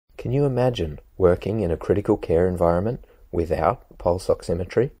Can you imagine working in a critical care environment without pulse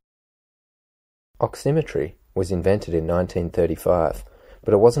oximetry? Oximetry was invented in 1935,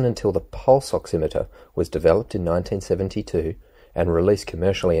 but it wasn't until the pulse oximeter was developed in 1972 and released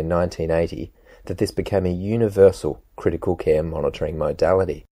commercially in 1980 that this became a universal critical care monitoring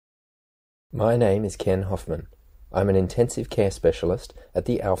modality. My name is Ken Hoffman. I'm an intensive care specialist at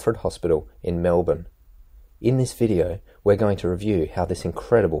the Alfred Hospital in Melbourne. In this video, we're going to review how this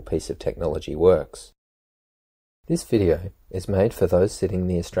incredible piece of technology works. This video is made for those sitting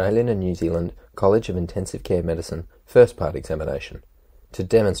the Australian and New Zealand College of Intensive Care Medicine First Part examination to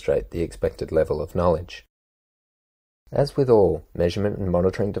demonstrate the expected level of knowledge. As with all measurement and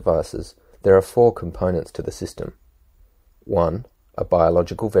monitoring devices, there are four components to the system. 1. A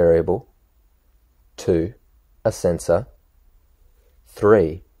biological variable. 2. A sensor.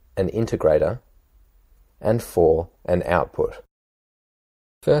 3. An integrator. And 4. An output.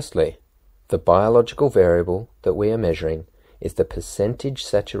 Firstly, the biological variable that we are measuring is the percentage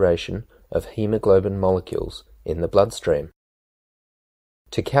saturation of hemoglobin molecules in the bloodstream.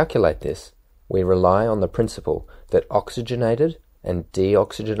 To calculate this, we rely on the principle that oxygenated and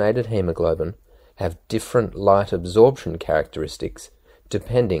deoxygenated hemoglobin have different light absorption characteristics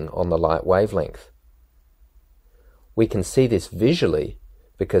depending on the light wavelength. We can see this visually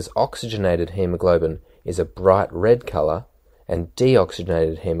because oxygenated hemoglobin is a bright red color and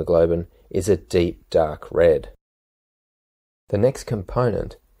deoxygenated hemoglobin is a deep dark red. The next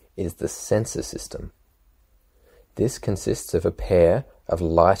component is the sensor system. This consists of a pair of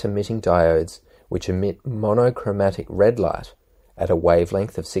light-emitting diodes which emit monochromatic red light at a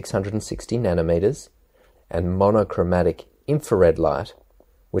wavelength of 660 nanometers and monochromatic infrared light,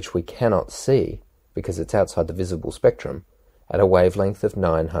 which we cannot see because it's outside the visible spectrum, at a wavelength of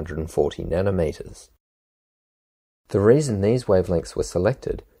 940 nanometers. The reason these wavelengths were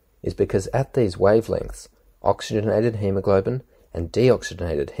selected is because at these wavelengths, oxygenated hemoglobin and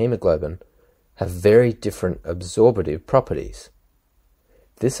deoxygenated hemoglobin have very different absorptive properties.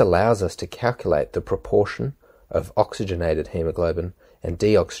 This allows us to calculate the proportion of oxygenated hemoglobin and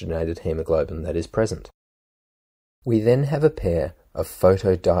deoxygenated hemoglobin that is present. We then have a pair of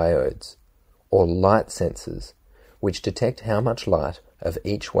photodiodes, or light sensors, which detect how much light of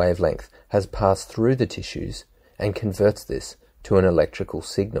each wavelength has passed through the tissues and converts this to an electrical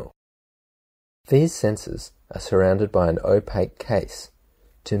signal. These sensors are surrounded by an opaque case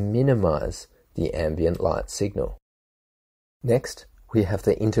to minimize the ambient light signal. Next, we have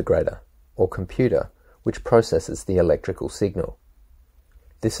the integrator, or computer, which processes the electrical signal.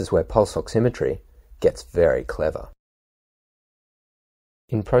 This is where pulse oximetry gets very clever.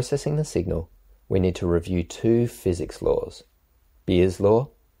 In processing the signal, we need to review two physics laws, Beer's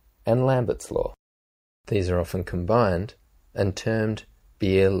law and Lambert's law. These are often combined and termed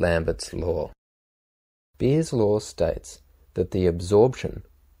Beer-Lambert's law. Beer's law states that the absorption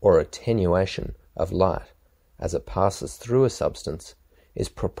or attenuation of light as it passes through a substance is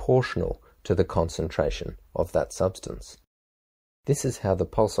proportional to the concentration of that substance. This is how the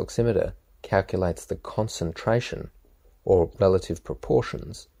pulse oximeter calculates the concentration or relative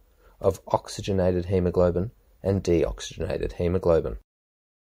proportions of oxygenated hemoglobin and deoxygenated hemoglobin.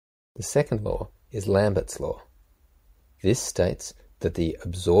 The second law is Lambert's law. This states that the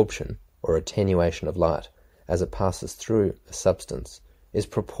absorption or attenuation of light as it passes through a substance is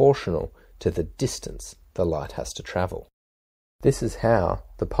proportional to the distance the light has to travel. This is how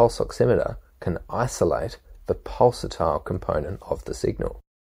the pulse oximeter can isolate the pulsatile component of the signal.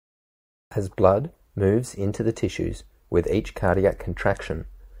 As blood moves into the tissues with each cardiac contraction,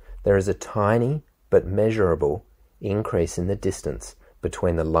 there is a tiny but measurable increase in the distance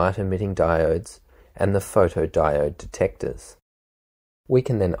between the light-emitting diodes and the photodiode detectors. We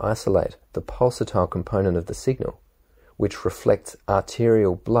can then isolate the pulsatile component of the signal, which reflects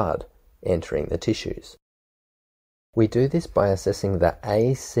arterial blood entering the tissues. We do this by assessing the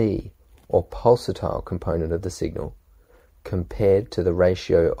AC, or pulsatile component of the signal, compared to the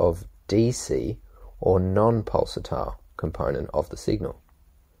ratio of DC, or non-pulsatile component of the signal.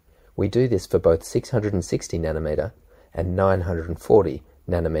 We do this for both 660 nanometer and 940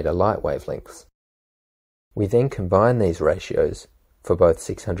 nanometer light wavelengths. We then combine these ratios for both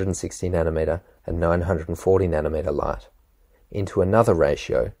 660 nanometer and 940 nanometer light into another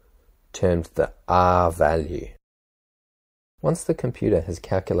ratio termed the R value. Once the computer has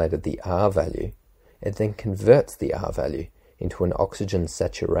calculated the R value, it then converts the R value into an oxygen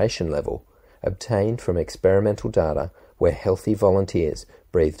saturation level obtained from experimental data where healthy volunteers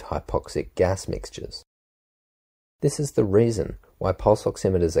breathed hypoxic gas mixtures. This is the reason why pulse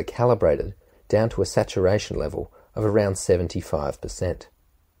oximeters are calibrated down to a saturation level of around 75%.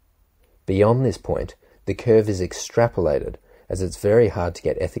 Beyond this point, the curve is extrapolated, as it's very hard to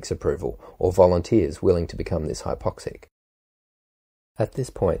get ethics approval or volunteers willing to become this hypoxic. At this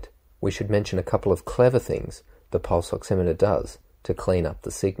point, we should mention a couple of clever things the pulse oximeter does to clean up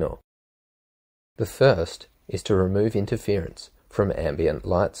the signal. The first is to remove interference from ambient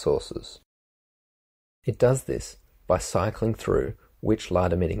light sources. It does this by cycling through which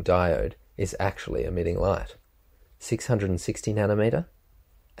light-emitting diode is actually emitting light, 660 nanometer,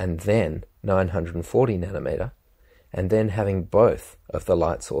 and then 940 nanometer, and then having both of the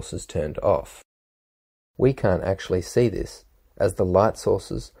light sources turned off. We can't actually see this, as the light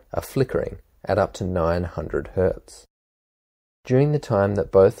sources are flickering at up to 900 Hz. During the time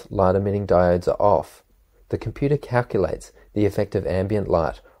that both light-emitting diodes are off, the computer calculates the effect of ambient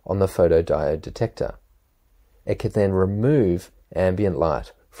light on the photodiode detector. It can then remove ambient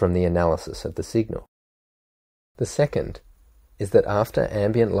light from the analysis of the signal. The second is that after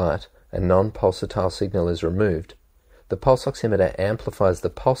ambient light and non-pulsatile signal is removed, the pulse oximeter amplifies the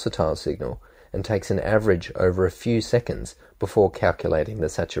pulsatile signal and takes an average over a few seconds before calculating the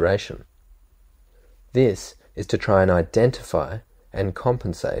saturation. This is to try and identify and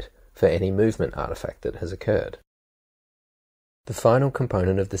compensate for any movement artifact that has occurred. The final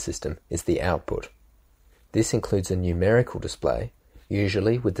component of the system is the output. This includes a numerical display,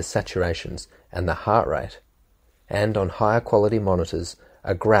 usually with the saturations and the heart rate, and on higher quality monitors,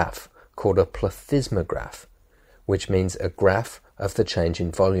 a graph called a plethysmograph, which means a graph of the change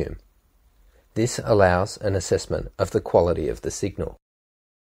in volume. This allows an assessment of the quality of the signal.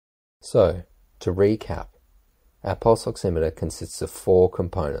 So, to recap, our pulse oximeter consists of 4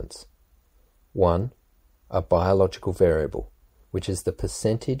 components. 1. A biological variable, which is the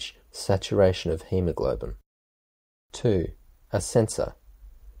percentage saturation of hemoglobin. 2. A sensor,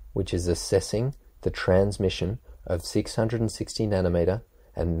 which is assessing the transmission of 660 nanometer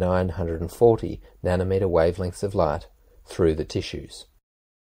and 940 nanometer wavelengths of light through the tissues.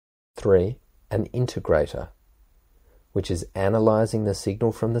 3. An integrator, which is analyzing the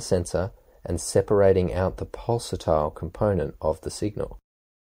signal from the sensor and separating out the pulsatile component of the signal.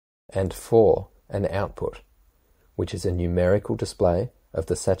 And 4. An output, which is a numerical display of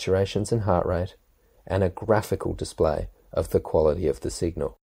the saturations and heart rate and a graphical display of the quality of the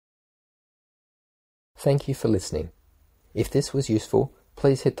signal. Thank you for listening. If this was useful,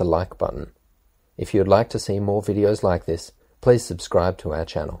 please hit the like button. If you would like to see more videos like this, please subscribe to our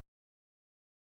channel.